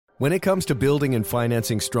When it comes to building and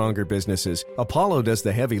financing stronger businesses, Apollo does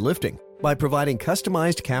the heavy lifting by providing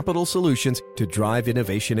customized capital solutions to drive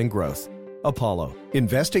innovation and growth. Apollo,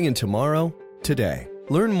 investing in tomorrow, today.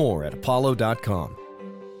 Learn more at apollo.com.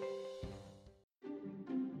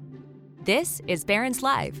 This is Barron's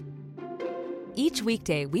Live. Each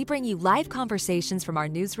weekday, we bring you live conversations from our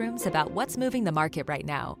newsrooms about what's moving the market right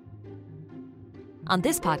now. On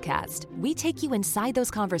this podcast, we take you inside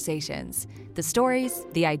those conversations, the stories,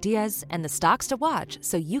 the ideas, and the stocks to watch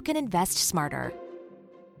so you can invest smarter.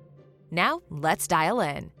 Now, let's dial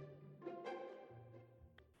in.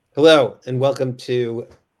 Hello, and welcome to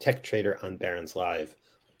Tech Trader on Barron's Live.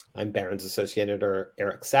 I'm Barron's Associate Editor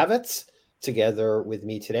Eric Savitz. Together with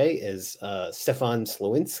me today is Stefan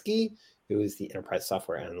Slowinski, who is the Enterprise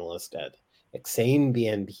Software Analyst at Exane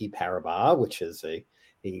BNP Paribas, which is a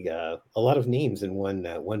lot of names in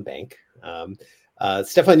one bank.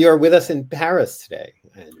 Stefan, you're with us in Paris today,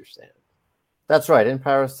 I understand. That's right, in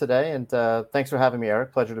Paris today, and thanks for having me,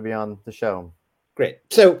 Eric. Pleasure to be on the show. Great.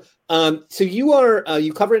 So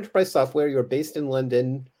you cover enterprise software. You're based in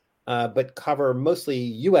London, but cover mostly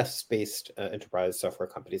U.S.-based enterprise software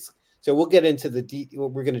companies. So we'll get into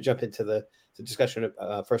we're going to jump into the discussion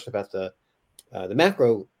first about the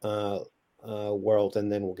macro world,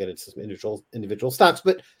 and then we'll get into some individual stocks.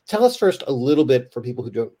 But tell us first a little bit, for people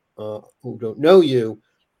who don't know you,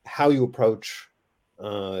 how you approach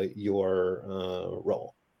your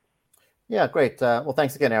role. Yeah, great. Well,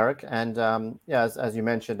 thanks again, Eric. And as you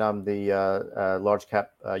mentioned, I'm the large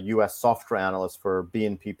cap U.S. software analyst for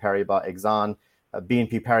BNP Paribas Exane.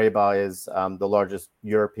 BNP Paribas is the largest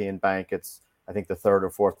European bank. It's, I think, the third or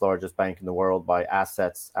fourth largest bank in the world by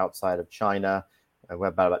assets outside of China. We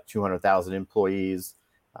have about 200,000 employees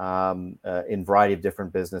in a variety of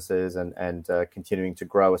different businesses and continuing to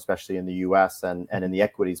grow, especially in the U.S. and in the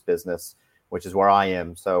equities business, which is where I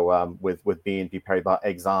am. So with BNP Paribas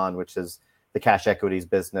Exane, which is the cash equities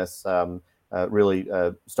business, really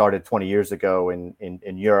started 20 years ago in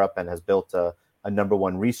Europe and has built a number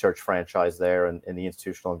one research franchise there in the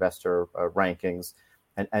institutional investor rankings,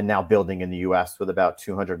 and now building in the U.S. with about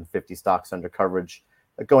 250 stocks under coverage,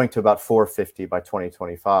 going to about 450 by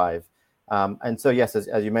 2025. And so, yes,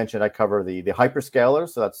 as you mentioned, I cover the hyperscalers.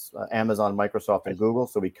 So that's Amazon, Microsoft, and Google.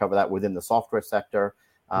 So we cover that within the software sector,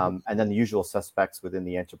 and then the usual suspects within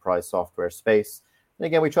the enterprise software space. And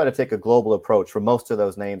again, we try to take a global approach. For most of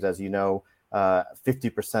those names, as you know,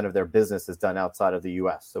 50% of their business is done outside of the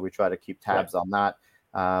U.S. So we try to keep tabs on that,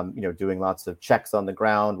 doing lots of checks on the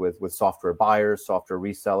ground with software buyers, software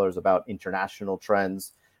resellers about international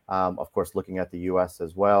trends. Of course, looking at the U.S.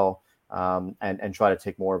 as well, and try to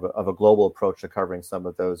take more of a global approach to covering some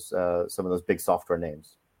of those big software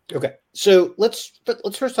names. Okay, so let's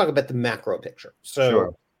first talk about the macro picture.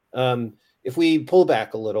 So, sure. If we pull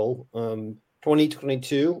back a little,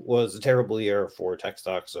 2022 was a terrible year for tech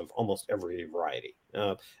stocks of almost every variety,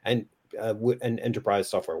 and enterprise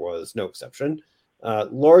software was no exception.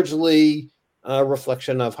 Largely a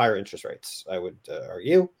reflection of higher interest rates, I would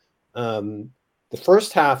argue. The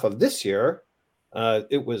first half of this year,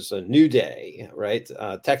 it was a new day, right?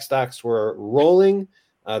 Tech stocks were rolling.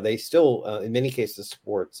 They still, in many cases,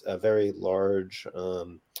 support a very large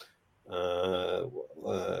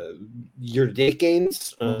year-to-date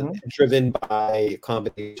gains, driven by a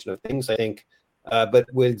combination of things, I think. But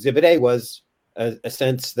with Exhibit A was a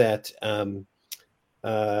sense that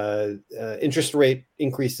interest rate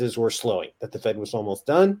increases were slowing, that the Fed was almost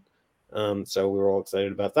done. So we were all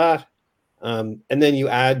excited about that. And then you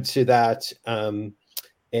add to that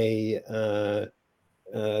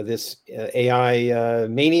this AI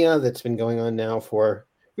mania that's been going on now for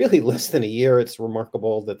really less than a year. It's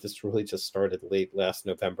remarkable that this really just started late last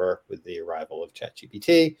November with the arrival of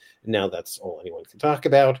ChatGPT, and now that's all anyone can talk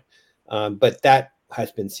about. But that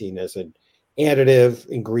has been seen as an additive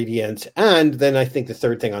ingredient. And then I think the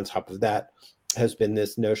third thing on top of that has been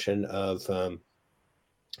this notion of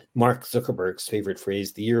Mark Zuckerberg's favorite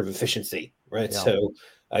phrase, the year of efficiency, right? Yeah. So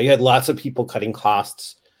you had lots of people cutting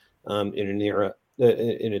costs in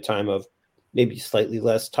a time of maybe slightly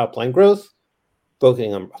less top line growth,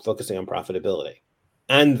 focusing on profitability.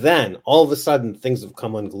 And then all of a sudden things have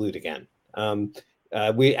come unglued again.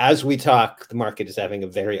 As we talk, the market is having a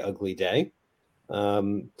very ugly day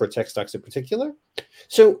for tech stocks in particular.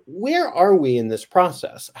 So where are we in this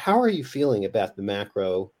process? How are you feeling about the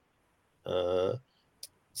macro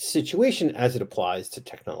situation as it applies to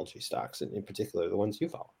technology stocks, and in particular the ones you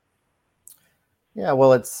follow? Yeah,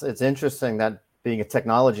 well, it's interesting that being a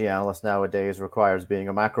technology analyst nowadays requires being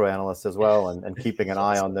a macro analyst as well, and keeping an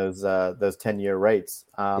eye on those 10-year rates.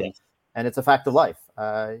 And it's a fact of life.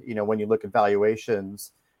 When you look at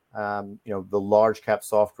valuations, The large cap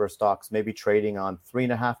software stocks may be trading on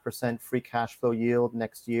 3.5% free cash flow yield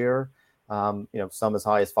next year. Some as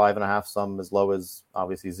high as 5.5%, some as low as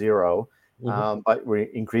obviously 0. But we're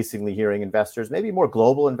increasingly hearing investors, maybe more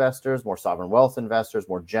global investors, more sovereign wealth investors,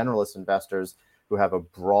 more generalist investors who have a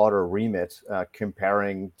broader remit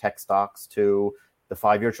comparing tech stocks to the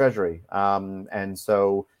 5-year treasury.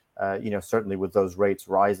 Certainly with those rates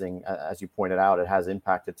rising, as you pointed out, it has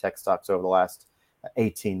impacted tech stocks over the last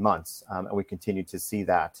 18 months. And we continue to see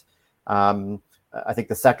that. I think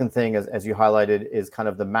the second thing, as you highlighted, is kind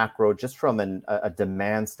of the macro, just from a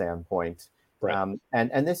demand standpoint. Right.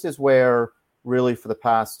 And this is where really for the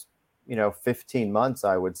past, 15 months,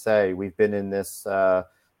 I would say, we've been in this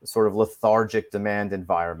sort of lethargic demand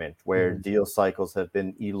environment where deal cycles have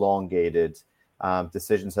been elongated,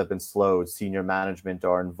 decisions have been slowed, senior management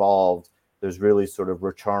are involved. There's really sort of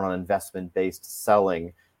return on investment based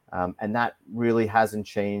selling. And that really hasn't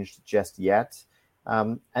changed just yet.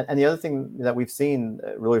 And the other thing that we've seen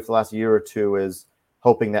really for the last year or two is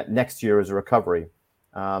hoping that next year is a recovery.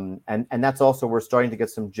 And that's also, we're starting to get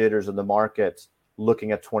some jitters in the market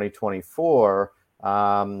looking at 2024.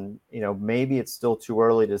 Maybe it's still too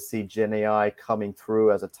early to see Gen AI coming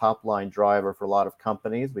through as a top line driver for a lot of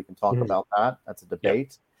companies. We can talk about that. That's a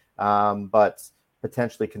debate. But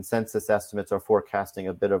potentially consensus estimates are forecasting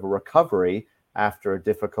a bit of a recovery after a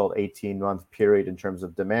difficult 18-month period in terms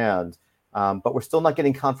of demand. But we're still not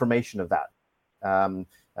getting confirmation of that.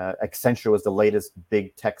 Accenture was the latest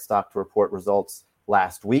big tech stock to report results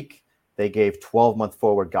last week. They gave 12-month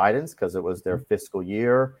forward guidance because it was their fiscal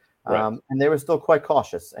year. Right. And they were still quite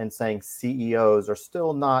cautious and saying CEOs are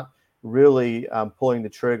still not really pulling the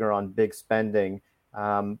trigger on big spending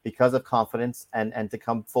because of confidence. And to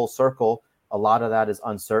come full circle, a lot of that is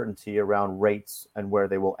uncertainty around rates and where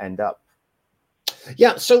they will end up.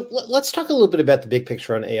 Yeah, so let's talk a little bit about the big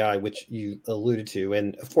picture on AI, which you alluded to.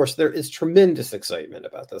 And of course, there is tremendous excitement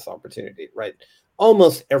about this opportunity, right?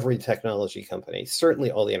 Almost every technology company,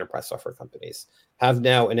 certainly all the enterprise software companies, have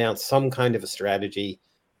now announced some kind of a strategy.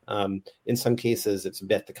 In some cases, it's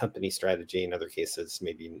bet the company strategy. In other cases,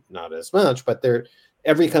 maybe not as much, but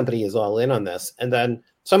every company is all in on this. And then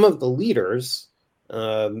some of the leaders,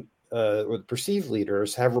 or the perceived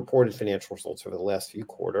leaders, have reported financial results over the last few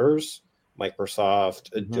quarters.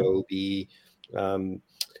 Microsoft, Adobe,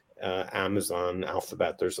 Amazon,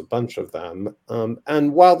 Alphabet, there's a bunch of them.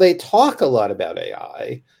 And while they talk a lot about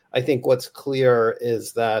AI, I think what's clear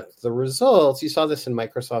is that the results, you saw this in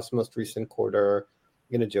Microsoft's most recent quarter,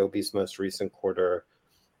 in Adobe's most recent quarter,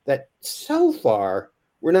 that so far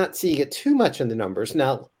we're not seeing it too much in the numbers.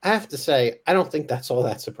 Now, I have to say, I don't think that's all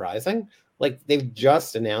that surprising. Like, they've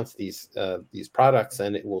just announced these products,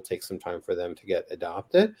 and it will take some time for them to get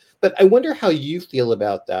adopted. But I wonder how you feel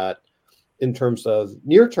about that in terms of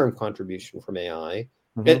near-term contribution from AI.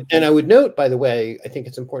 And I would note, by the way, I think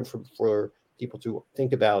it's important for people to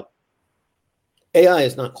think about AI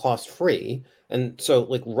is not cost-free. And so,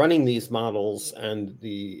 like, running these models and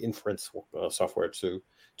the inference software to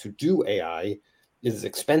do AI is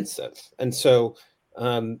expensive. And so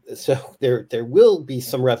there will be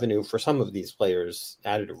some revenue for some of these players,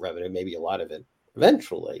 additive revenue, maybe a lot of it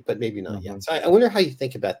eventually, but maybe not yet. So I wonder how you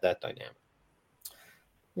think about that dynamic.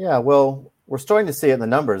 Yeah, well, we're starting to see it in the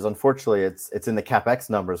numbers. Unfortunately, it's in the CapEx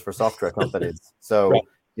numbers for software companies. So, right.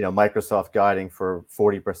 Microsoft guiding for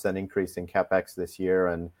 40% increase in CapEx this year.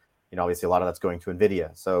 And, obviously a lot of that's going to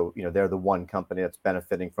NVIDIA. So, they're the one company that's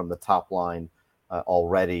benefiting from the top line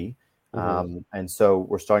already. And so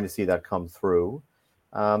we're starting to see that come through.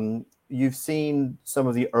 You've seen some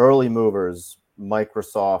of the early movers,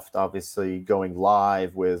 Microsoft obviously going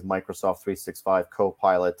live with Microsoft 365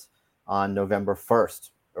 Copilot on November 1st,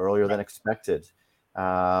 earlier than expected.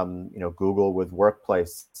 Google with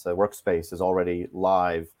Workspace is already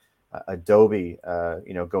live. Adobe,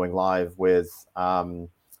 going live with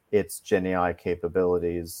its Gen AI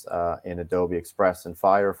capabilities in Adobe Express and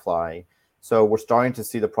Firefly. So we're starting to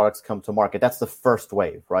see the products come to market. That's the first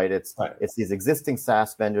wave, right? It's these existing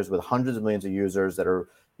SaaS vendors with hundreds of millions of users that are,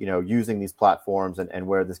 using these platforms and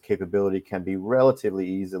where this capability can be relatively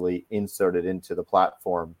easily inserted into the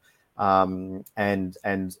platform.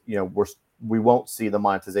 We won't see the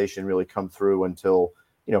monetization really come through until,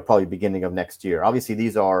 probably beginning of next year. Obviously,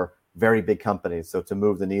 these are very big companies, so to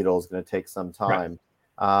move the needle is going to take some time.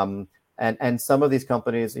 Right. And some of these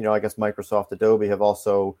companies, I guess Microsoft, Adobe have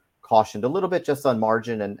also cautioned a little bit just on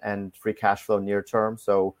margin and free cash flow near term.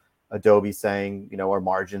 So Adobe saying, our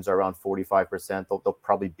margins are around 45%. They'll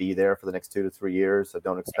probably be there for the next 2 to 3 years. So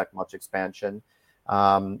don't expect much expansion.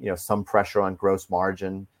 Some pressure on gross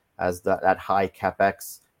margin as that high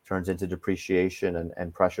CapEx turns into depreciation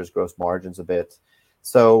and pressures gross margins a bit.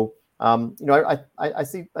 So I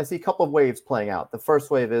see a couple of waves playing out. The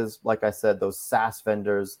first wave is, like I said, those SaaS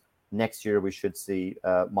vendors. Next year we should see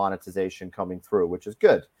monetization coming through, which is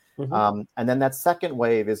good. And then that second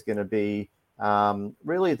wave is going to be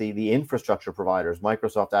really the infrastructure providers,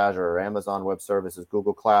 Microsoft Azure, Amazon Web Services,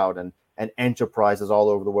 Google Cloud, and enterprises all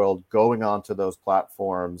over the world going onto those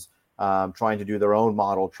platforms, trying to do their own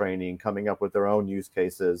model training, coming up with their own use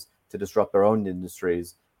cases to disrupt their own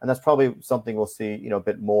industries. And that's probably something we'll see, a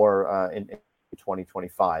bit more in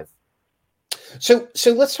 2025. So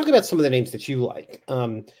let's talk about some of the names that you like.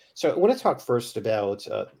 So I want to talk first about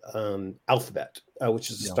Alphabet,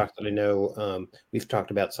 which is a stock that I know we've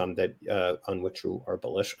talked about some that on which you are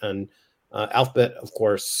bullish. And Alphabet, of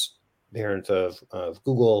course, parent of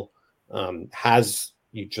Google,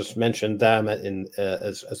 you just mentioned them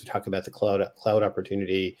as we talk about the cloud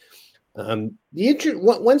opportunity.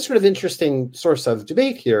 One sort of interesting source of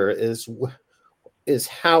debate here is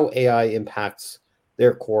how AI impacts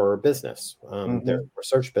their core business, their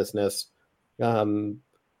research business.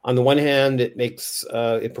 On the one hand,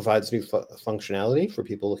 it provides new functionality for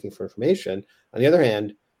people looking for information. On the other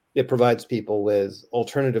hand, it provides people with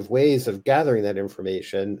alternative ways of gathering that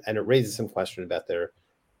information, and it raises some question about the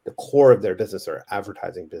core of their business or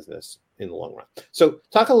advertising business in the long run. So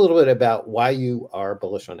talk a little bit about why you are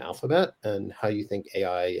bullish on Alphabet and how you think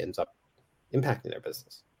AI ends up impacting their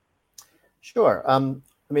business. Sure.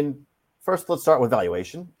 First, let's start with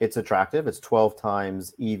valuation. It's attractive. It's 12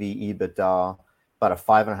 times EV/EBITDA, about a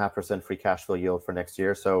 5.5% free cash flow yield for next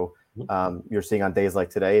year. So you're seeing on days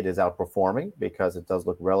like today, it is outperforming because it does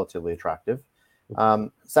look relatively attractive.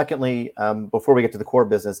 Secondly, before we get to the core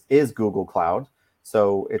business, is Google Cloud.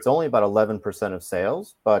 So it's only about 11% of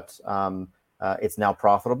sales, but it's now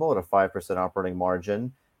profitable at a 5% operating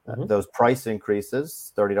margin. Those price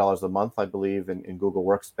increases, $30 a month, I believe, in Google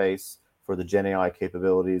Workspace for the Gen AI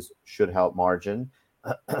capabilities should help margin.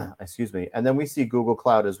 Excuse me. And then we see Google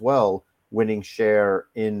Cloud as well winning share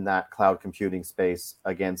in that cloud computing space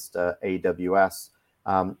against AWS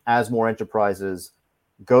as more enterprises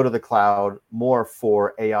go to the cloud more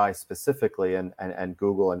for AI specifically, and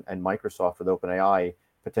Google and Microsoft with OpenAI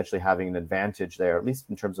potentially having an advantage there, at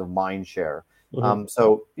least in terms of mind share.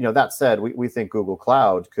 So, that said, we think Google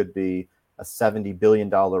Cloud could be a $70 billion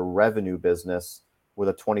revenue business with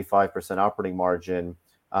a 25% operating margin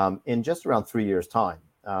in just around 3 years' time.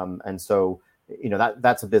 And so,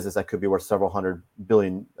 that's a business that could be worth several $100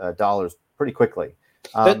 billion pretty quickly.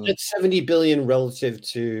 That's 70 billion relative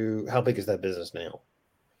to how big is that business now?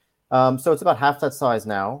 So it's about half that size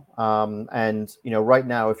now. And, right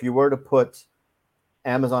now, if you were to put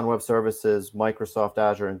Amazon Web Services, Microsoft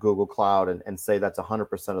Azure, and Google Cloud and say that's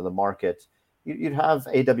 100% of the market, you'd have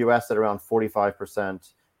AWS at around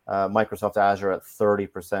 45%, Microsoft Azure at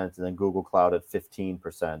 30%, and then Google Cloud at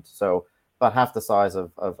 15%. So about half the size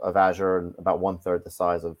of Azure and about 1/3 the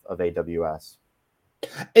size of AWS.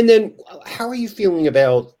 And then how are you feeling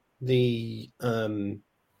about the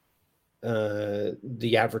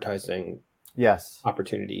advertising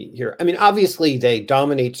opportunity here? Obviously they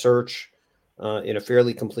dominate search in a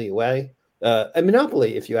fairly complete way. A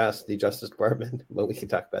monopoly, if you ask the Justice Department. Well, we can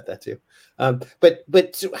talk about that too.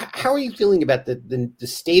 But so how are you feeling about the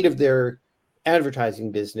state of their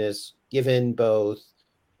advertising business, given both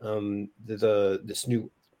this new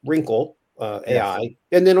wrinkle, AI,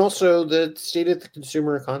 and then also the state of the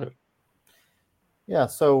consumer economy? Yeah,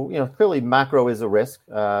 so clearly macro is a risk.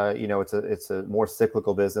 It's a more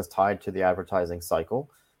cyclical business tied to the advertising cycle.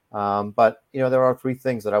 But there are three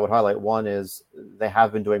things that I would highlight. One is they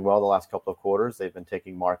have been doing well the last couple of quarters. They've been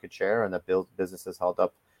taking market share, and that business has held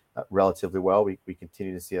up relatively well. We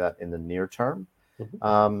continue to see that in the near term.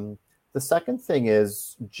 The second thing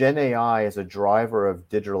is Gen AI is a driver of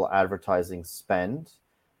digital advertising spend.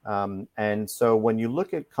 And so when you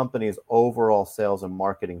look at companies' overall sales and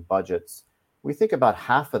marketing budgets, we think about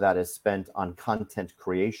half of that is spent on content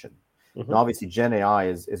creation. Now, obviously, Gen AI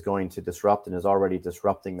is going to disrupt and is already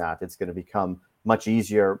disrupting that. It's going to become much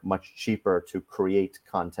easier, much cheaper to create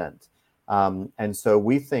content. And so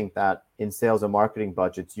we think that in sales and marketing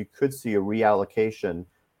budgets, you could see a reallocation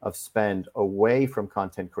of spend away from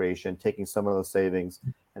content creation, taking some of those savings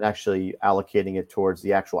and actually allocating it towards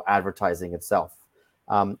the actual advertising itself.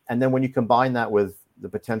 And then when you combine that with the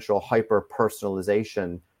potential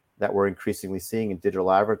hyper-personalization that we're increasingly seeing in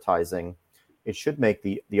digital advertising, it should make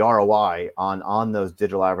the ROI on those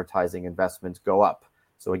digital advertising investments go up.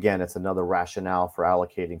 So again, it's another rationale for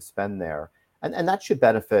allocating spend there. And that should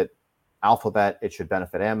benefit Alphabet, it should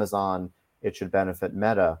benefit Amazon, it should benefit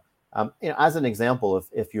Meta. As an example,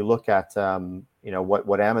 if you look at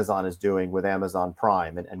what Amazon is doing with Amazon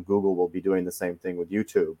Prime, and Google will be doing the same thing with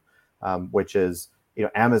YouTube, which is,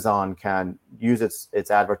 Amazon can use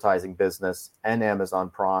its advertising business and Amazon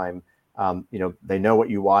Prime. They know what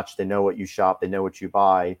you watch, they know what you shop, they know what you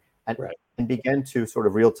buy, and, Right. and begin to sort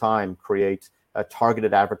of real time create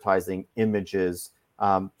targeted advertising images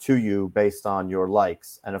to you based on your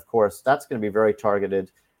likes. And of course, that's going to be very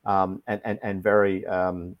targeted and very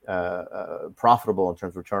profitable in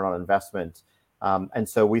terms of return on investment. And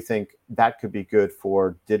so we think that could be good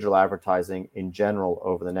for digital advertising in general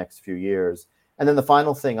over the next few years. And then the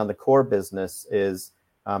final thing on the core business is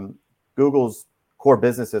Google's core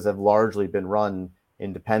businesses have largely been run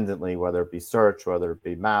independently, whether it be search, whether it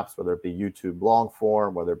be maps, whether it be YouTube long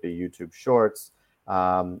form, whether it be YouTube shorts,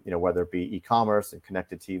 whether it be e-commerce and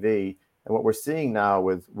connected TV. And what we're seeing now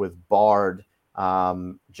with Bard,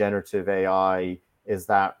 generative AI, is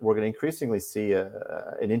that we're going to increasingly see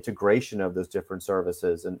an integration of those different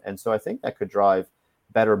services. And so I think that could drive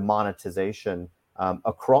better monetization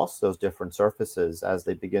across those different surfaces as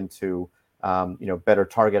they begin to better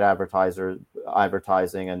target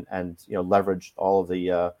advertising and leverage all of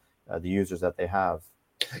the users that they have.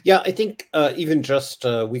 Yeah, I think even just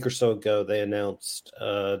a week or so ago, they announced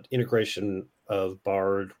integration of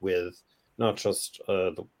Bard with not just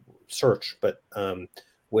the search, but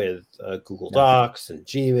with Google Docs and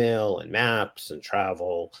Gmail and Maps and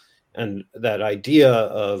travel, and that idea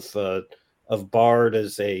of Bard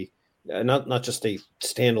as a not just a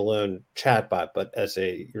standalone chatbot, but as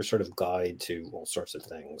your sort of guide to all sorts of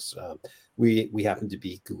things. We happen to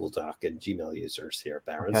be Google Doc and Gmail users here at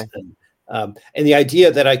Barron's, Okay. and the idea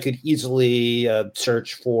that I could easily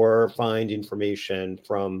search for, find information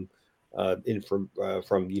from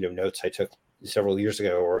notes I took several years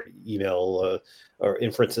ago, or email or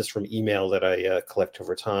inferences from email that I collect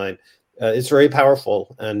over time, is very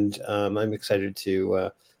powerful, and I'm excited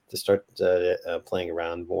to start playing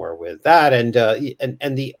around more with that, and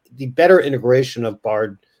the better integration of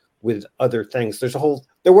Bard with other things.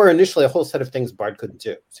 There were initially a whole set of things Bard couldn't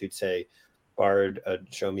do. So you'd say, Bard,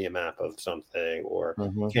 show me a map of something, or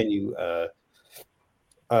can you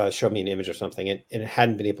show me an image of something, and it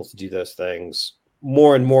hadn't been able to do those things.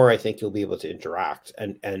 More and more, I think you'll be able to interact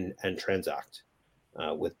and transact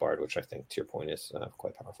with Bard, which I think, to your point, is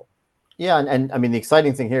quite powerful. Yeah, and I mean, the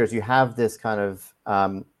exciting thing here is you have this kind of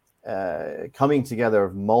coming together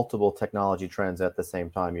of multiple technology trends at the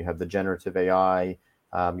same time. You have the generative AI,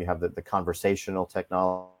 you have the conversational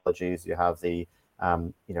technologies, you have the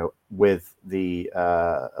with the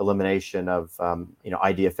elimination of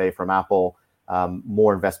IDFA from Apple,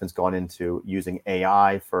 more investments gone into using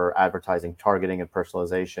AI for advertising, targeting, and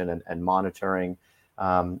personalization and monitoring,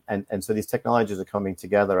 and so these technologies are coming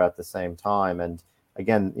together at the same time. And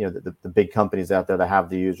again, the big companies out there that have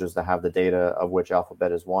the users, that have the data, of which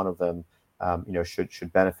Alphabet is one of them,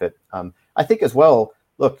 should benefit. I think as well.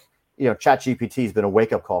 Look, ChatGPT has been a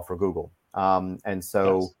wake-up call for Google, and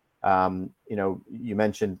so yes. You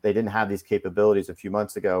mentioned they didn't have these capabilities a few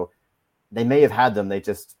months ago. They may have had them. They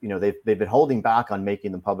just, they've been holding back on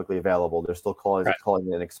making them publicly available. They're still calling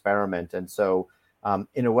it an experiment, and so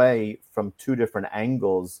in a way, from two different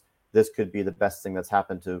angles, this could be the best thing that's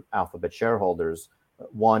happened to Alphabet shareholders.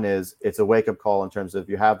 One is it's a wake-up call in terms of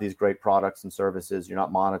you have these great products and services, you're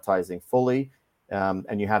not monetizing fully,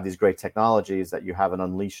 and you have these great technologies that you haven't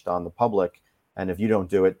unleashed on the public. And if you don't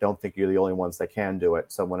do it, don't think you're the only ones that can do it.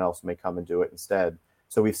 Someone else may come and do it instead.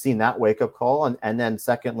 So we've seen that wake-up call. And then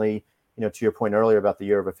secondly, to your point earlier about the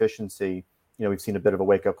year of efficiency, we've seen a bit of a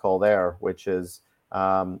wake-up call there, which is,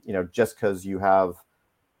 just because you have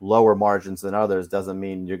lower margins than others doesn't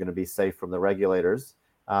mean you're going to be safe from the regulators.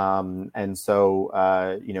 And so,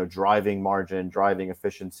 driving margin, driving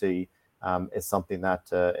efficiency is something that,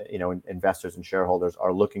 investors and shareholders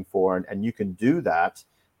are looking for. And you can do that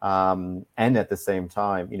and at the same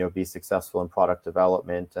time, be successful in product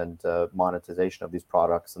development and monetization of these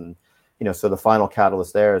products. And, so the final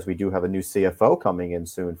catalyst there is we do have a new CFO coming in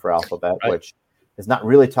soon for Alphabet, which is not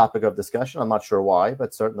really topic of discussion. I'm not sure why,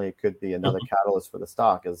 but certainly it could be another catalyst for the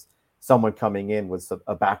stock, as someone coming in with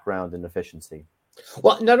a background in efficiency.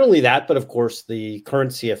 Well, not only that, but of course, the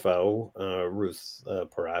current CFO, Ruth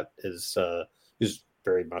Porat, is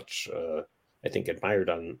very much, I think,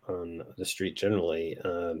 admired on the street generally,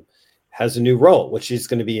 has a new role, which is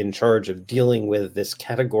going to be in charge of dealing with this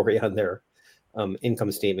category on their income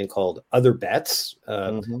statement called Other Bets,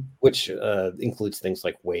 which includes things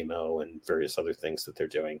like Waymo and various other things that they're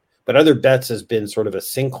doing. But Other Bets has been sort of a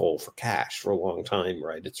sinkhole for cash for a long time,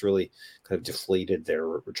 right? It's really kind of deflated their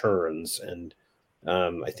returns. And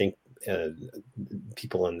I think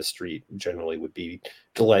people on the street generally would be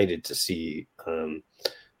delighted to see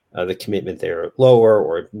the commitment there lower,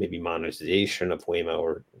 or maybe monetization of Waymo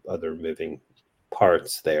or other moving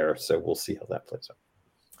parts there. So we'll see how that plays out.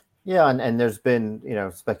 Yeah, and there's been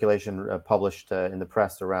speculation published in the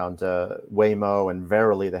press around Waymo and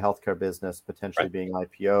Verily, the healthcare business, potentially being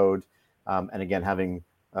IPO'd, and again having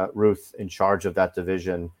Ruth in charge of that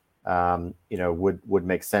division, would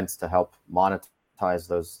make sense to help monetize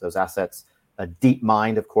those assets.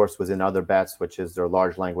 DeepMind, of course, was in other bets, which is their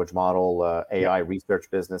large language model AI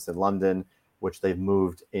research business in London, which they've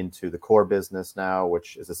moved into the core business now,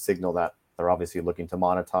 which is a signal that they're obviously looking to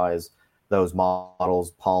monetize those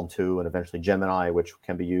models, Palm 2 and eventually Gemini, which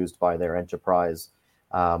can be used by their enterprise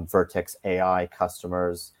Vertex AI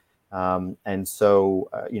customers. And so,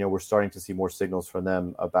 we're starting to see more signals from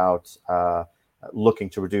them about looking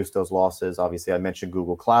to reduce those losses. Obviously, I mentioned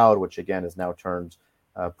Google Cloud, which again is now turned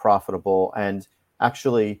profitable. And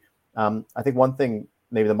actually, I think one thing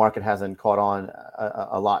maybe the market hasn't caught on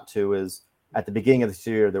a lot to is at the beginning of this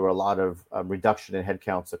year, there were a lot of reduction in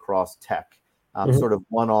headcounts across tech, sort of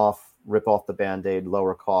one-off, rip off the Band-Aid,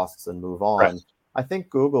 lower costs and move on. Right. I think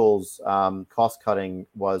Google's cost cutting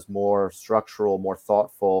was more structural, more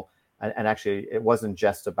thoughtful. And actually, it wasn't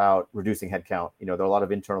just about reducing headcount. There are a lot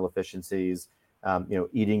of internal efficiencies,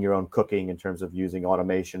 eating your own cooking in terms of using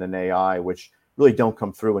automation and AI, which really don't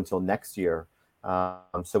come through until next year.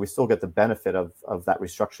 So we still get the benefit of that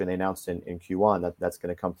restructuring they announced in Q1 that's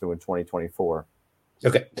going to come through in 2024.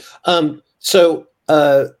 Okay. So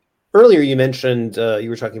earlier you mentioned you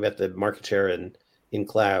were talking about the market share in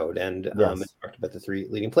cloud, and talked about the three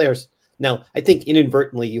leading players. Now, I think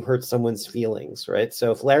inadvertently you hurt someone's feelings, right?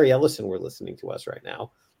 So if Larry Ellison were listening to us right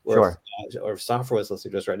now, or if software was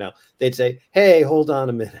listening to us right now, they'd say, "Hey, hold on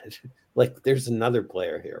a minute. Like, there's another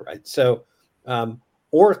player here, right?" So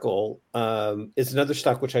Oracle is another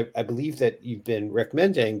stock which I believe that you've been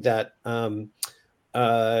recommending that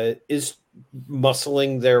is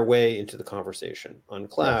muscling their way into the conversation on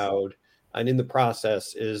cloud, and in the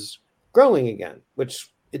process is growing again,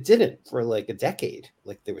 which it didn't for like a decade.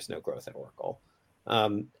 Like, there was no growth at Oracle.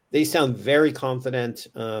 They sound very confident.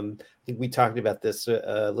 I think we talked about this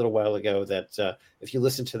a little while ago, that if you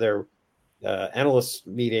listen to their analyst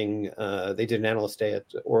meeting, they did an analyst day at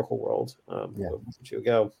Oracle World a month or two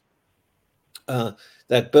ago,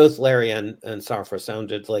 that both Larry and Safra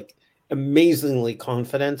sounded like amazingly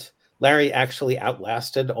confident. Larry actually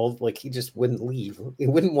outlasted he just wouldn't leave. He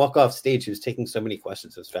wouldn't walk off stage. He was taking so many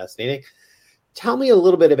questions. It was fascinating. Tell me a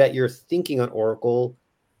little bit about your thinking on Oracle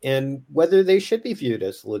and whether they should be viewed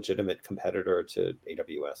as a legitimate competitor to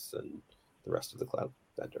AWS and the rest of the cloud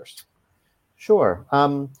vendors. Sure.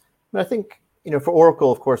 I think, for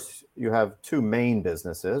Oracle, of course, you have two main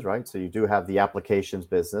businesses, right? So you do have the applications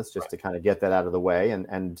business, just to kind of get that out of the way.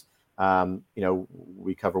 And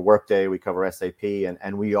we cover Workday, we cover SAP,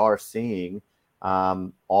 and we are seeing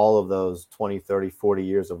all of those 20, 30, 40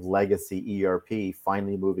 years of legacy ERP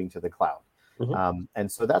finally moving to the cloud.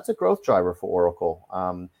 And so that's a growth driver for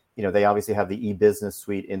Oracle. They obviously have the e-business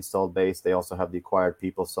suite installed base. They also have the acquired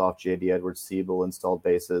PeopleSoft, JD Edwards, Siebel installed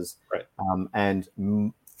bases. Right.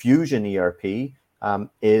 And Fusion ERP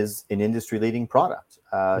is an industry-leading product.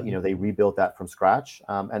 They rebuilt that from scratch,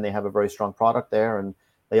 and they have a very strong product there. And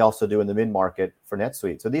they also do in the mid-market for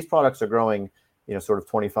NetSuite. So these products are growing, sort of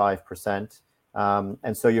 25%.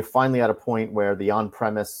 And so you're finally at a point where the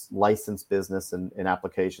on-premise license business and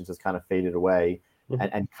applications has kind of faded away,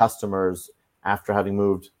 and customers, after having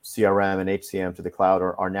moved CRM and HCM to the cloud,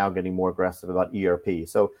 are now getting more aggressive about ERP.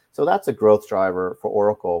 So that's a growth driver for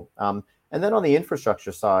Oracle. And then on the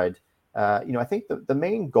infrastructure side, I think the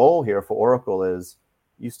main goal here for Oracle is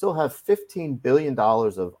you still have $15 billion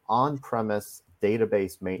of on-premise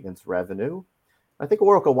database maintenance revenue. I think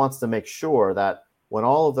Oracle wants to make sure that when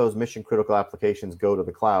all of those mission critical applications go to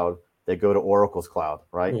the cloud, they go to Oracle's cloud,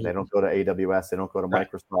 right? They don't go to AWS, they don't go to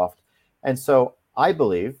Microsoft. And so I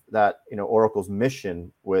believe that Oracle's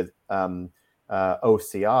mission with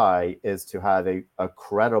OCI is to have a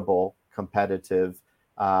credible, competitive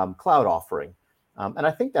cloud offering. And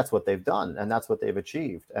I think that's what they've done, and that's what they've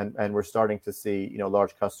achieved. And we're starting to see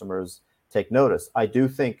large customers take notice. I do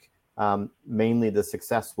think mainly the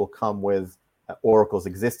success will come with Oracle's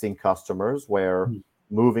existing customers, where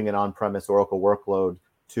moving an on-premise Oracle workload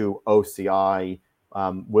to OCI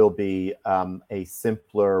will be a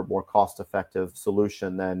simpler, more cost-effective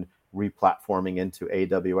solution than replatforming into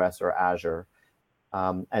AWS or Azure.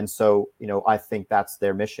 And so, I think that's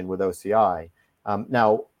their mission with OCI.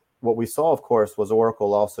 Now, what we saw, of course, was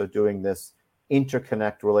Oracle also doing this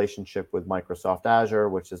interconnect relationship with Microsoft Azure,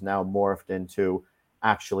 which is now morphed into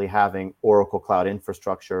actually having Oracle Cloud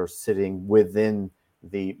Infrastructure sitting within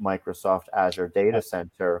the Microsoft Azure data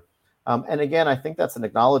center. And again, I think that's an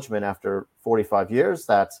acknowledgement after 45 years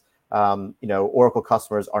that Oracle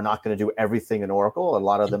customers are not going to do everything in Oracle. A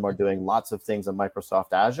lot of them are doing lots of things in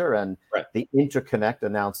Microsoft Azure, and the interconnect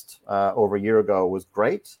announced over a year ago was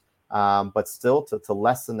great. But still, to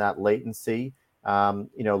lessen that latency,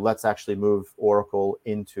 let's actually move Oracle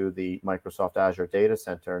into the Microsoft Azure data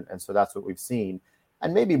center. And so that's what we've seen.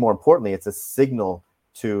 And maybe more importantly, it's a signal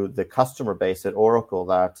to the customer base at Oracle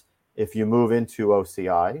that if you move into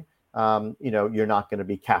OCI, you're not going to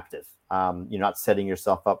be captive. You're not setting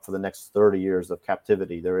yourself up for the next 30 years of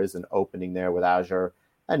captivity. There is an opening there with Azure,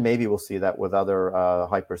 and maybe we'll see that with other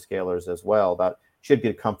hyperscalers as well. That should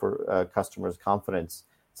give customers confidence.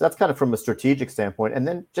 So that's kind of from a strategic standpoint. And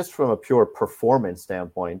then just from a pure performance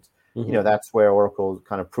standpoint, that's where Oracle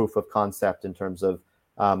kind of proof of concept in terms of,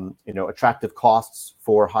 attractive costs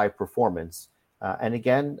for high performance. And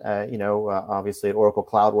again, obviously at Oracle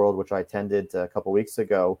Cloud World, which I attended a couple of weeks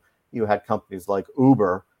ago, you had companies like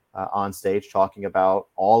Uber on stage talking about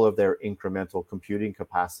all of their incremental computing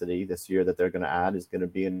capacity this year that they're going to add is going to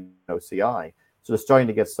be in OCI. So they're starting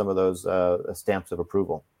to get some of those stamps of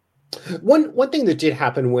approval. One thing that did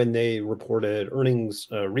happen when they reported earnings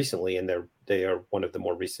recently, and they are one of the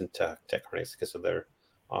more recent tech earnings because of their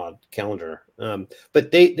odd calendar.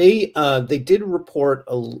 But they did report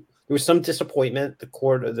there was some disappointment.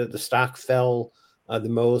 The stock fell the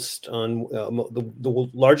most on the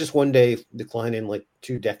largest one-day decline in like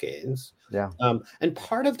 2 decades. Yeah. And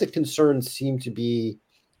part of the concern seemed to be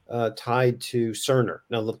tied to Cerner.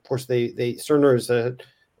 Now, of course, Cerner is a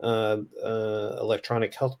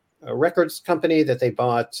electronic health records company that they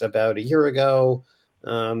bought about a year ago.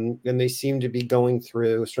 And they seem to be going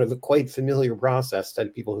through sort of a quite familiar process to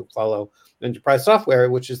people who follow enterprise software,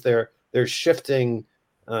 which is they're shifting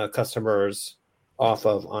customers off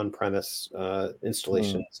of on-premise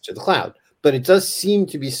installations to the cloud. But it does seem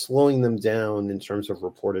to be slowing them down in terms of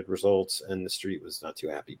reported results, and the street was not too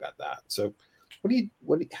happy about that. So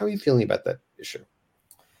how are you feeling about that issue?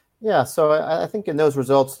 Yeah, so I think in those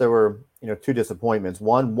results, there were 2 disappointments.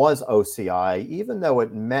 One was OCI. Even though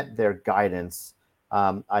it met their guidance,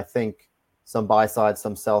 I think some buy side,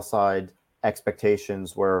 some sell side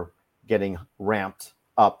expectations were getting ramped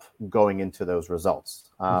up going into those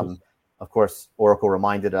results. Of course, Oracle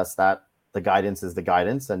reminded us that the guidance is the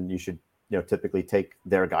guidance, and you should typically take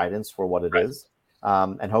their guidance for what it is.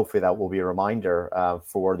 And hopefully that will be a reminder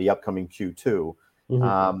for the upcoming Q2.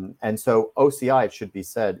 And so OCI, it should be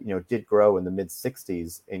said, did grow in the mid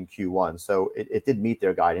 60s in Q1. So it did meet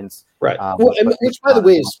their guidance. Right. Which, by the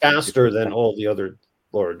way, is faster than all the other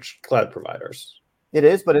large cloud providers. It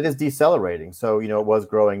is, but it is decelerating. So, it was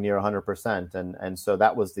growing near 100%. And so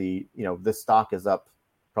that was this stock is up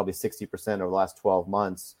probably 60% over the last 12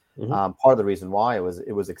 months. Part of the reason why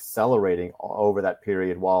it was accelerating over that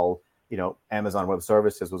period while, Amazon Web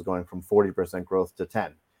Services was going from 40% growth to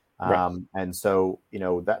 10. And so,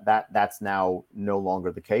 that's now no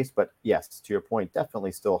longer the case. But yes, to your point,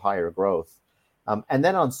 definitely still higher growth. And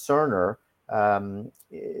then on Cerner,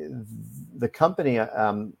 the company,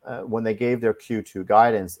 when they gave their Q2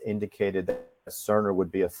 guidance, indicated that Cerner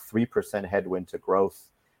would be a 3% headwind to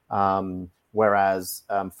growth. Whereas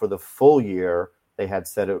for the full year, they had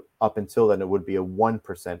said up until then, it would be a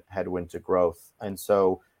 1% headwind to growth. And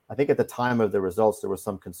so I think at the time of the results, there was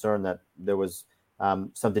some concern that there was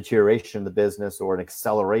some deterioration in the business or an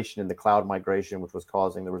acceleration in the cloud migration, which was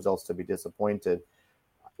causing the results to be disappointed.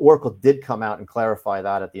 Oracle did come out and clarify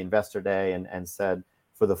that at the Investor Day and said,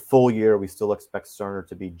 for the full year, we still expect Cerner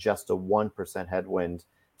to be just a 1% headwind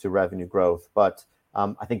to revenue growth. But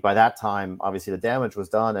I think by that time, obviously, the damage was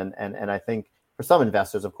done. And I think for some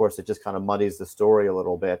investors, of course, it just kind of muddies the story a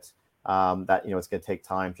little bit that, it's going to take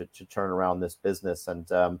time to turn around this business. And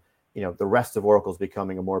the rest of Oracle is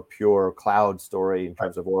becoming a more pure cloud story in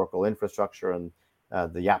terms of Oracle infrastructure and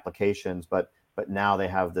the applications. But now they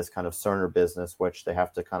have this kind of Cerner business, which they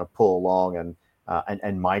have to kind of pull along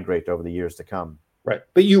and migrate over the years to come. Right.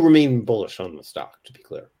 But you remain bullish on the stock, to be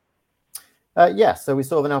clear. Yes. So we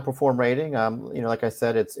still have an outperform rating. Like I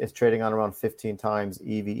said, it's trading on around 15 times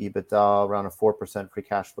EV/EBITDA, around a 4% free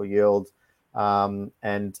cash flow yield.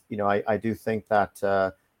 I do think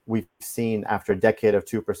that we've seen after a decade of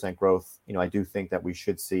 2% growth, I do think that we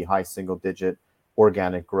should see high single-digit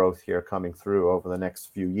organic growth here coming through over the next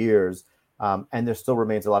few years. And there still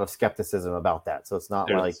remains a lot of skepticism about that. So it's not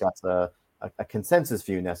like that's a consensus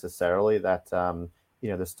view necessarily that,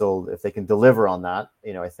 there's still, if they can deliver on that,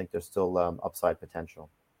 I think there's still upside potential.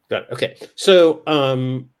 Got it. Okay. So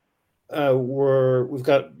we're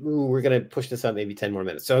going to push this out maybe 10 more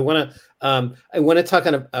minutes. So I want to talk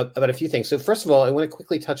about a few things. So first of all, I want to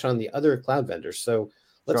quickly touch on the other cloud vendors. So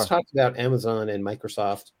let's talk about Amazon and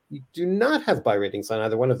Microsoft. You do not have buy ratings on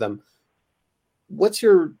either one of them.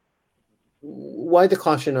 Why the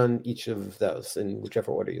caution on each of those in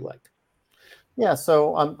whichever order you like? Yeah,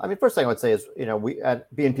 so first thing I would say is, we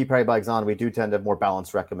at BNP Paribas Exane, we do tend to have more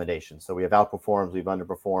balanced recommendations. So we have outperforms, we have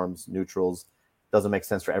underperforms, neutrals. Doesn't make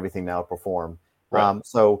sense for everything to outperform. Right.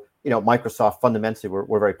 Microsoft fundamentally,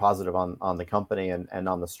 we're very positive on the company and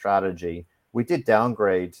on the strategy. We did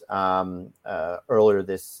downgrade earlier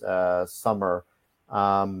this summer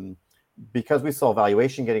because we saw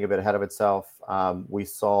valuation getting a bit ahead of itself. We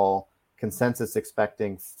saw consensus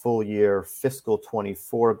expecting full year fiscal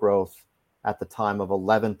 24 growth at the time of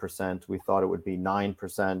 11%. We thought it would be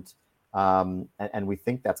 9%. And we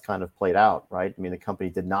think that's kind of played out, right? I mean, the company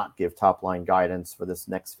did not give top line guidance for this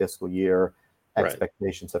next fiscal year.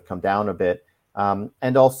 Expectations have come down a bit.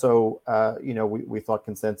 And also, we thought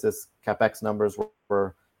consensus CapEx numbers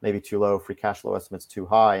were maybe too low, free cash flow estimates too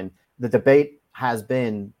high. And the debate has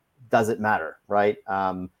been, does it matter, right?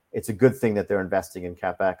 It's a good thing that they're investing in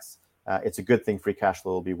CapEx. It's a good thing free cash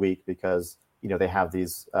flow will be weak because, they have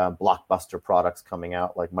these blockbuster products coming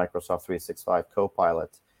out like Microsoft 365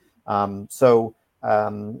 Copilot. The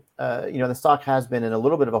stock has been in a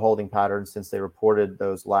little bit of a holding pattern since they reported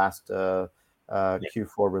those last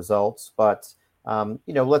Q4 results. But,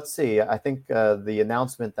 let's see. I think the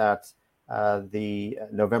announcement that the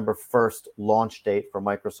November 1st launch date for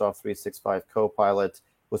Microsoft 365 Copilot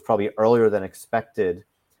was probably earlier than expected.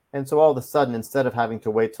 And so all of a sudden, instead of having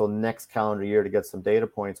to wait till next calendar year to get some data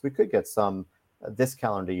points, we could get some this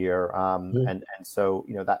calendar year. And so,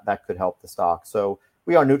 that could help the stock. So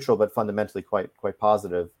we are neutral, but fundamentally quite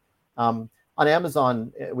positive. On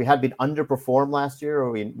Amazon, we had been underperformed last year,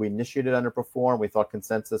 or we initiated underperform. We thought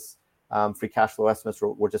consensus free cash flow estimates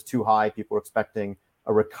were just too high. People were expecting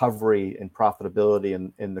a recovery in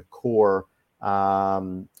profitability in the core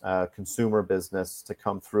consumer business to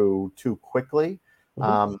come through too quickly.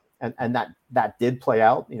 And that did play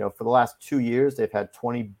out. For the last 2 years, they've had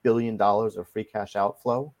 $20 billion of free cash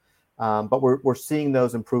outflow. But we're seeing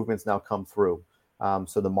those improvements now come through.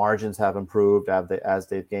 So the margins have improved as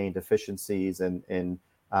they've gained efficiencies in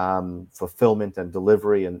fulfillment and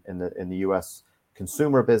delivery in the U.S.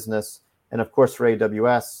 consumer business. And of course, for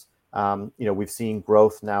AWS, we've seen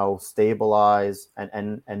growth now stabilize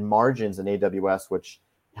and margins in AWS, which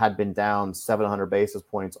had been down 700 basis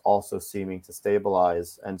points, also seeming to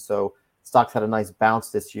stabilize. And so stocks had a nice bounce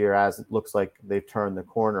this year as it looks like they've turned the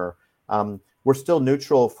corner. We're still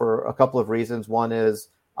neutral for a couple of reasons. One is,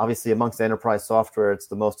 obviously, amongst enterprise software, it's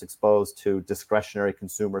the most exposed to discretionary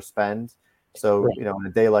consumer spend. So, in a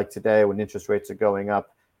day like today, when interest rates are going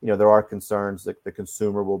up, there are concerns that the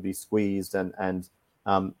consumer will be squeezed. And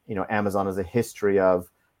Amazon has a history of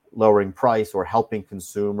lowering price or helping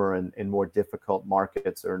consumer in more difficult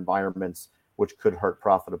markets or environments, which could hurt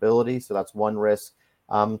profitability. So that's one risk.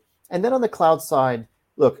 And then on the cloud side,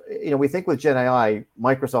 look, we think with Gen AI,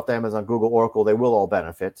 Microsoft, Amazon, Google, Oracle, they will all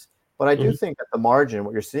benefit. But I do think at the margin,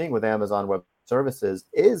 what you're seeing with Amazon Web Services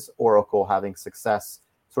is Oracle having success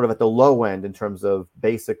sort of at the low end in terms of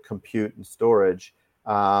basic compute and storage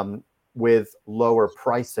with lower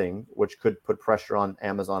pricing, which could put pressure on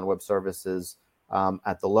Amazon Web Services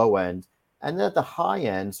at the low end. And then at the high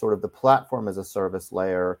end, sort of the platform as a service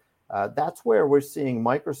layer, that's where we're seeing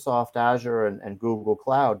Microsoft Azure and Google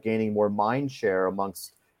Cloud gaining more mind share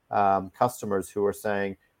amongst customers who are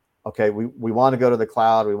saying, okay, we want to go to the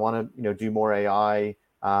cloud. We want to, do more AI.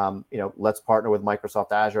 Let's partner with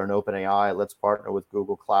Microsoft Azure and OpenAI. Let's partner with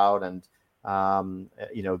Google Cloud and,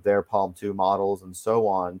 their Palm 2 models and so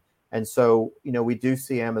on. And so, we do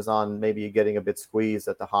see Amazon maybe getting a bit squeezed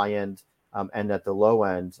at the high end and at the low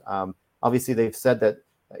end. Obviously, they've said that,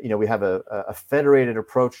 we have a federated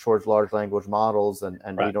approach towards large language models and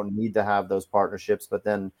we don't need to have those partnerships. But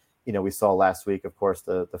then, we saw last week, of course,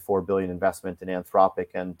 the $4 billion investment in Anthropic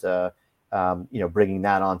and, bringing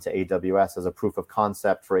that onto AWS as a proof of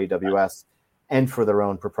concept for AWS and for their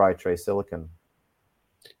own proprietary silicon.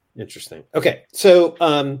 Interesting. Okay. So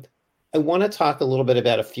I want to talk a little bit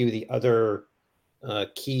about a few of the other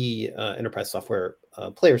key enterprise software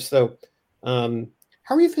players. So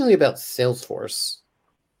how are you feeling about Salesforce?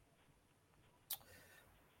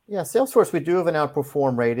 Yeah, Salesforce, we do have an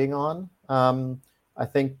outperform rating on. I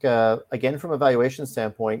think, again, from a valuation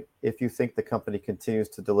standpoint, if you think the company continues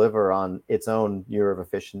to deliver on its own year of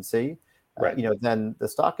efficiency, then the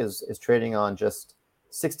stock is trading on just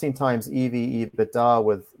 16 times EV/EBITDA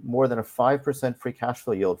with more than a 5% free cash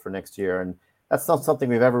flow yield for next year. And that's not something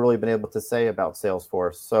we've ever really been able to say about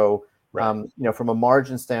Salesforce. So, Right. from a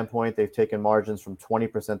margin standpoint, they've taken margins from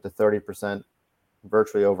 20% to 30%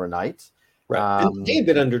 virtually overnight. Right. And they've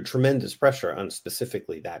been under tremendous pressure on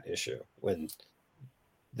specifically that issue when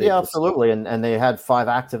Yeah, absolutely. And they had 5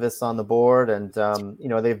 activists on the board, and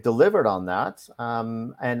they've delivered on that.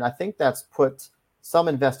 And I think that's put some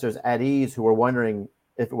investors at ease who were wondering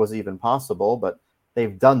if it was even possible, but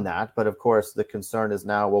they've done that. But of course, the concern is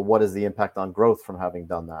now, well, what is the impact on growth from having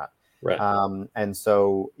done that? Right. And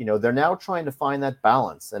so, they're now trying to find that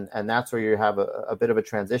balance. And that's where you have a bit of a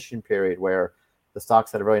transition period where the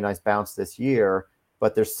stocks had a really nice bounce this year,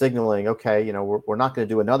 but they're signaling, okay, we're not going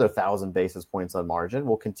to do another 1,000 basis points on margin.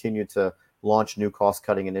 We'll continue to launch new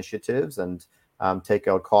cost-cutting initiatives and take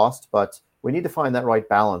out cost, but we need to find that right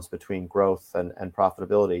balance between growth and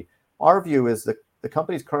profitability. Our view is that the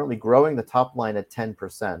company's currently growing the top line at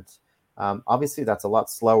 10%. Obviously, that's a lot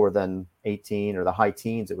slower than 18 or the high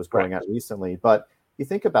teens it was growing at recently. But you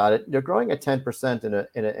think about it, they're growing at 10%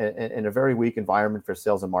 in a very weak environment for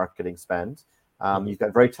sales and marketing spend. You've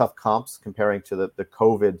got very tough comps comparing to the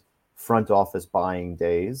COVID front office buying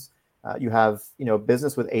days. You have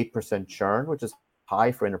business with 8% churn, which is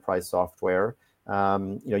high for enterprise software.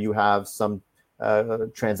 You have some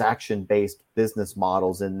transaction-based business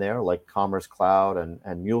models in there like Commerce Cloud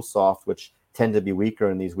and MuleSoft, which tend to be weaker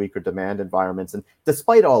in these weaker demand environments. And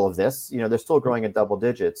despite all of this, they're still growing at double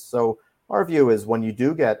digits. So our view is when you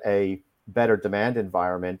do get a better demand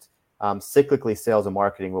environment, cyclically sales and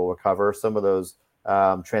marketing will recover. Some of those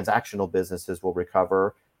transactional businesses will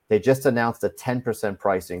recover. They just announced a 10%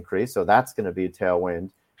 price increase, so that's going to be a tailwind.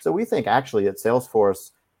 So we think actually that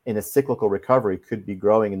Salesforce in a cyclical recovery could be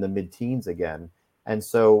growing in the mid-teens again. And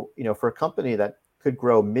so, for a company that could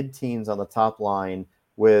grow mid-teens on the top line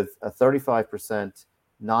with a 35%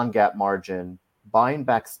 non-GAAP margin, buying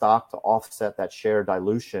back stock to offset that share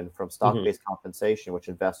dilution from stock-based compensation, which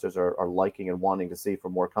investors are liking and wanting to see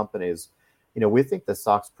from more companies, we think the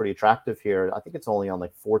stock's pretty attractive here. I think it's only on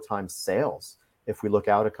like 4 times sales if we look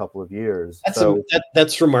out a couple of years.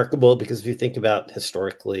 That's remarkable, because if you think about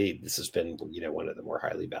historically, this has been one of the more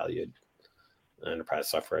highly valued enterprise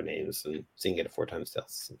software names, and seeing it at 4 times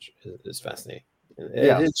sales is fascinating.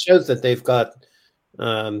 It shows that they've got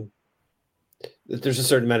that there's a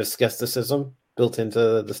certain amount of skepticism built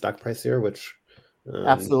into the stock price here, which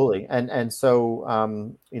absolutely. And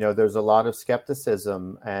so there's a lot of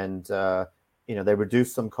skepticism, and they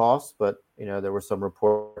reduced some costs, but there were some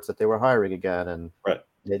reports that they were hiring again, and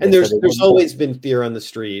there's always been fear on the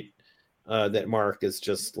street that Mark is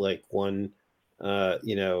just like one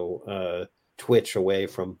twitch away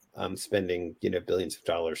from spending billions of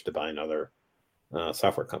dollars to buy another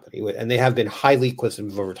software company, and they have been highly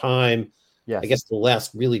acquisitive over time. Yes. I guess the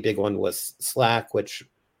last really big one was Slack, which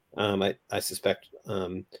I suspect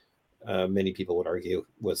many people would argue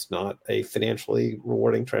was not a financially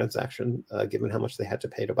rewarding transaction, given how much they had to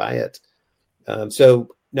pay to buy it.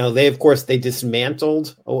 So now they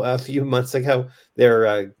dismantled a few months ago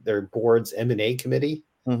their board's M&A committee,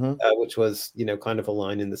 which was kind of a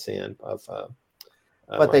line in the sand of.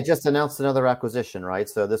 But they just announced another acquisition, right?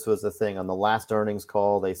 So this was the thing on the last earnings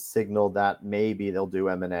call. They signaled that maybe they'll do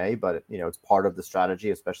M&A, but it's part of the strategy,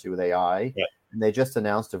 especially with AI. Yeah. And they just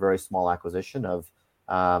announced a very small acquisition of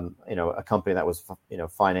a company that was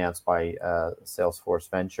financed by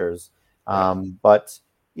Salesforce Ventures. But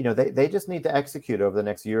they just need to execute over the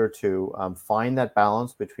next year or two, find that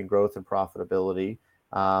balance between growth and profitability.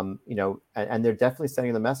 And they're definitely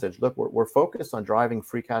sending the message. Look, we're focused on driving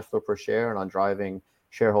free cash flow per share and on driving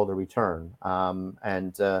shareholder return.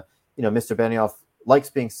 Mr. Benioff likes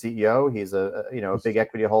being CEO. He's a big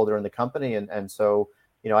equity holder in the company, and so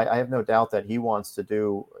I have no doubt that he wants to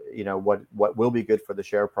do what will be good for the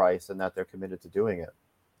share price, and that they're committed to doing it.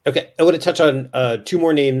 Okay, I want to touch on 2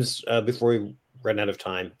 more names before we run out of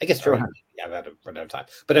time. I guess Sure. I've run out of time,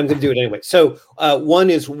 but I'm going to do it anyway. So one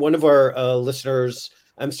is one of our listeners.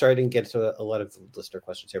 I'm sorry I didn't get to a lot of listener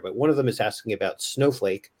questions here, but one of them is asking about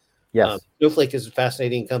Snowflake. Yes. Snowflake is a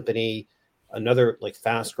fascinating company, another like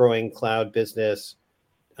fast-growing cloud business.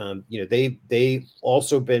 They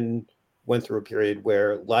also went through a period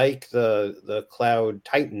where, like the cloud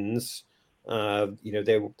titans,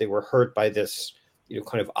 they were hurt by this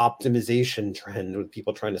kind of optimization trend with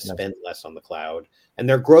people trying to spend less on the cloud, and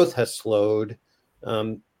their growth has slowed.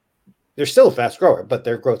 They're still a fast grower, but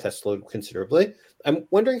their growth has slowed considerably. I'm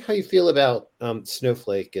wondering how you feel about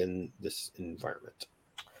Snowflake in this environment.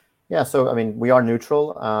 Yeah, so I mean, we are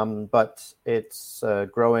neutral, but it's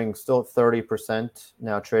growing still at 30%,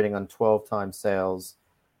 now trading on 12 times sales.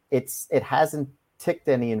 It hasn't ticked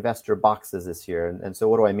any investor boxes this year. And so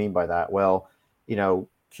what do I mean by that? Well,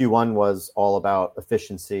 Q1 was all about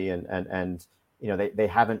efficiency and they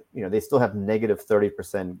haven't, they still have negative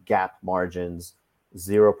 30% GAAP margins,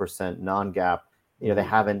 0% non-GAAP. They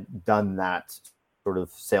haven't done that sort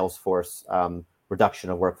of sales force reduction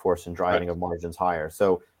of workforce and driving of margins higher.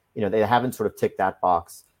 So, they haven't sort of ticked that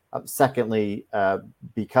box. Secondly,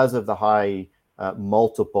 because of the high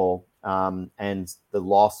multiple and the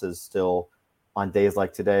losses still on days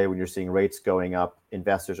like today, when you're seeing rates going up,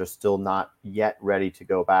 investors are still not yet ready to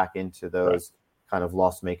go back into those kind of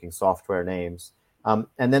loss-making software names. And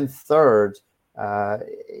then third,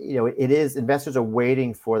 it is investors are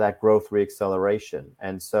waiting for that growth reacceleration.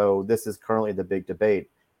 And so this is currently the big debate.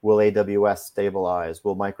 Will AWS stabilize?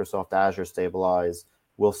 Will Microsoft Azure stabilize?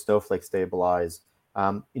 Will Snowflake stabilize?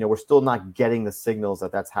 We're still not getting the signals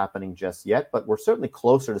that that's happening just yet, but we're certainly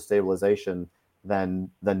closer to stabilization than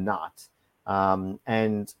not. I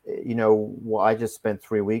just spent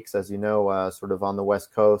 3 weeks, as sort of on the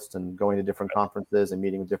West Coast and going to different conferences and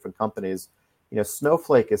meeting with different companies.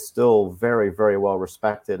 Snowflake is still very, very well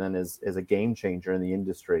respected and is a game changer in the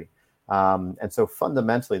industry. And so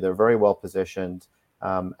fundamentally, they're very well positioned.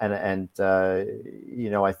 I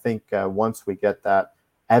think once we get that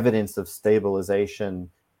evidence of stabilization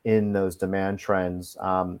in those demand trends,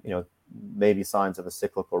 maybe signs of a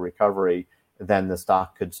cyclical recovery, then the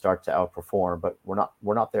stock could start to outperform. But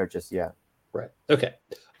we're not there just yet. Right. Okay.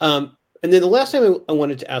 And then the last time I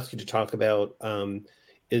wanted to ask you to talk about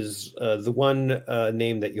is the one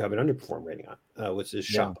name that you have an underperform rating on, which is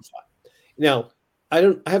Shopify. Now,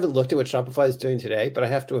 I haven't looked at what Shopify is doing today, but I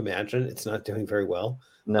have to imagine it's not doing very well.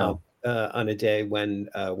 No. On a day when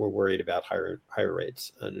we're worried about higher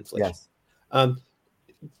rates and inflation. Yes.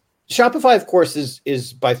 Shopify, of course,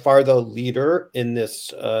 is by far the leader in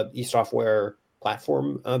this e-software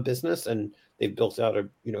platform business, and they've built out a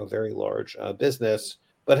very large business,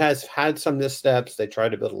 but has had some missteps. They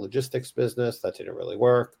tried to build a logistics business that didn't really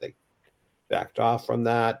work. They backed off from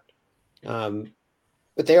that,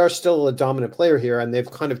 but they are still a dominant player here, and they've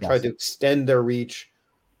kind of tried to extend their reach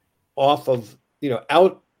off of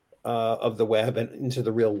out of the web and into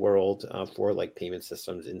the real world for like payment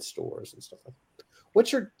systems in stores and stuff like that.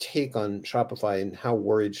 What's your take on Shopify, and how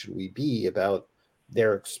worried should we be about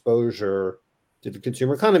their exposure to the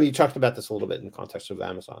consumer economy? You talked about this a little bit in the context of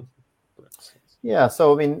Amazon. Yeah.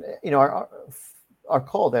 So, I mean, our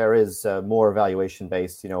call there is more valuation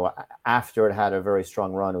based. After it had a very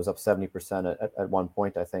strong run, it was up 70% at one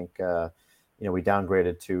point. I think, we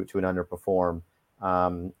downgraded to an underperform.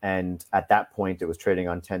 And at that point, it was trading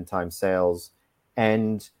on 10 times sales.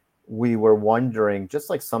 And we were wondering, just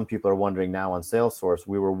like some people are wondering now on Salesforce,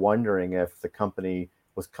 we were wondering if the company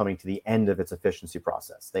was coming to the end of its efficiency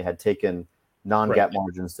process. They had taken non-GAAP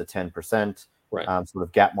margins to 10%, sort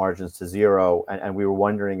of GAAP margins to 0. And we were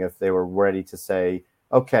wondering if they were ready to say,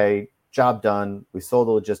 okay, job done. We sold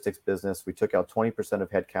the logistics business. We took out 20% of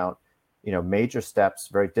headcount, major steps,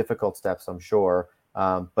 very difficult steps, I'm sure.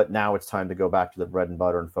 But now it's time to go back to the bread and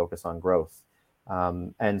butter and focus on growth.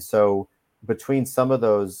 And so between some of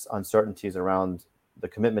those uncertainties around the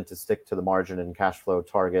commitment to stick to the margin and cash flow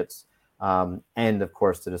targets, and of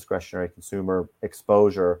course the discretionary consumer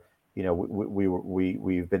exposure, we've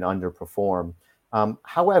been underperformed.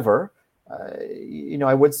 However,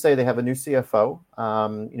 I would say they have a new CFO.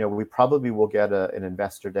 We probably will get an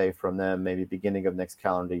investor day from them, maybe beginning of next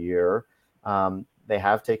calendar year. They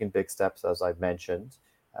have taken big steps, as I've mentioned.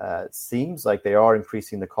 It seems like they are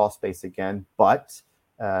increasing the cost base again, but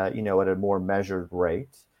at a more measured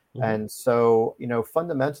rate. Mm-hmm. And so,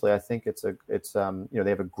 fundamentally, I think they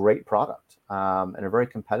have a great product and a very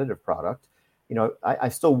competitive product. I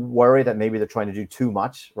still worry that maybe they're trying to do too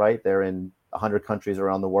much, right? They're in 100 countries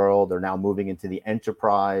around the world. They're now moving into the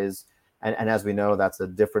enterprise. And as we know, that's a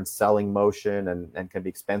different selling motion and can be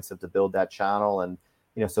expensive to build that channel. And,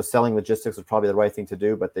 so selling logistics is probably the right thing to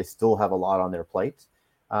do, but they still have a lot on their plate.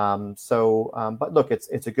 But look,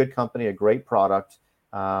 it's a good company, a great product.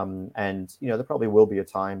 And, there probably will be a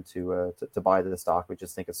time to buy the stock. We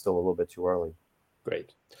just think it's still a little bit too early.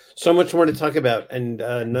 Great. So much more to talk about, and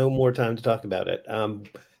no more time to talk about it.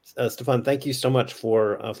 Stefan, thank you so much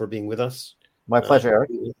for being with us. My pleasure,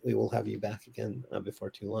 Eric. We will have you back again before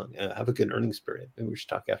too long. Have a good earnings period. Maybe we should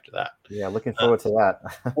talk after that. Yeah, looking forward to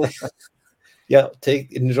that. Yeah,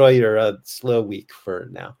 enjoy your slow week for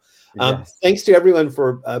now. Yes. Thanks to everyone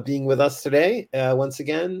for being with us today. Once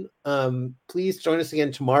again, please join us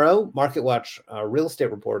again tomorrow. Market Watch real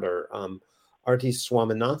estate reporter R.T.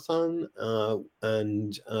 Swaminathan,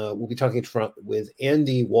 and we'll be talking with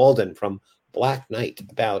Andy Walden from Black Knight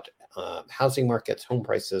about housing markets, home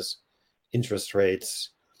prices, interest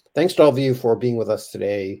rates. Thanks to all of you for being with us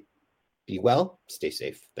today. Be well, stay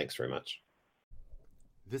safe. Thanks very much.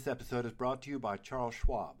 This episode is brought to you by Charles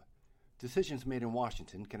Schwab. Decisions made in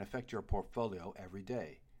Washington can affect your portfolio every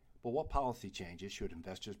day. But what policy changes should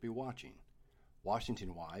investors be watching?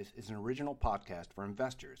 Washington Wise is an original podcast for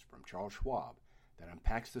investors from Charles Schwab that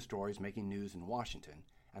unpacks the stories making news in Washington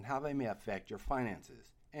and how they may affect your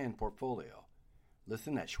finances and portfolio.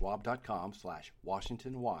 Listen at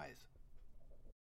schwab.com/WashingtonWise.